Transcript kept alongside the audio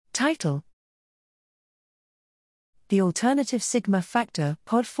Title: The alternative sigma factor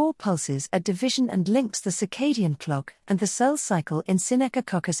RpoD4 pulses at division and links the circadian clock and the cell cycle in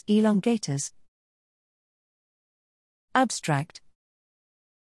Synechococcus elongatus. Abstract: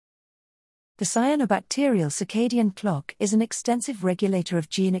 The cyanobacterial circadian clock is an extensive regulator of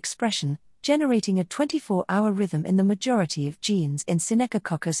gene expression, generating a 24-hour rhythm in the majority of genes in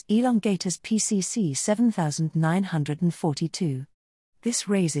Synechococcus elongatus PCC 7942. This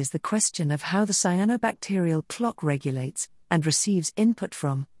raises the question of how the cyanobacterial clock regulates and receives input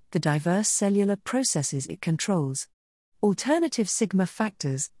from the diverse cellular processes it controls. Alternative sigma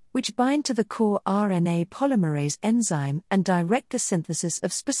factors, which bind to the core RNA polymerase enzyme and direct the synthesis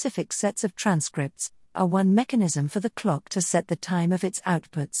of specific sets of transcripts, are one mechanism for the clock to set the time of its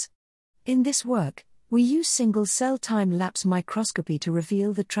outputs. In this work, we use single-cell time-lapse microscopy to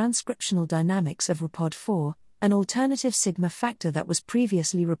reveal the transcriptional dynamics of RpoD4, an alternative sigma factor that was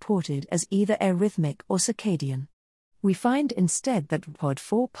previously reported as either arrhythmic or circadian. We find instead that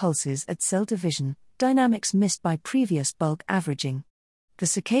RpoD4 pulses at cell division, dynamics missed by previous bulk averaging. The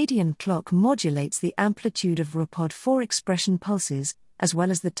circadian clock modulates the amplitude of RpoD4 expression pulses, as well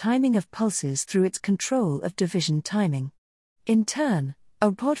as the timing of pulses through its control of division timing. In turn,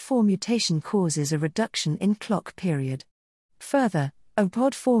 a RpoD4 mutation causes a reduction in clock period. Further, a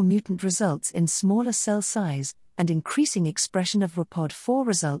RpoD4 mutant results in smaller cell size, and increasing expression of RpoD4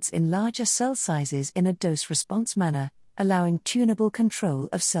 results in larger cell sizes in a dose-response manner, allowing tunable control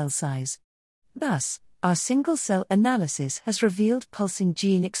of cell size. Thus, our single-cell analysis has revealed pulsing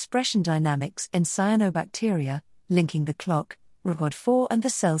gene expression dynamics in cyanobacteria, linking the clock, RpoD4 and the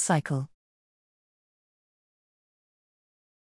cell cycle.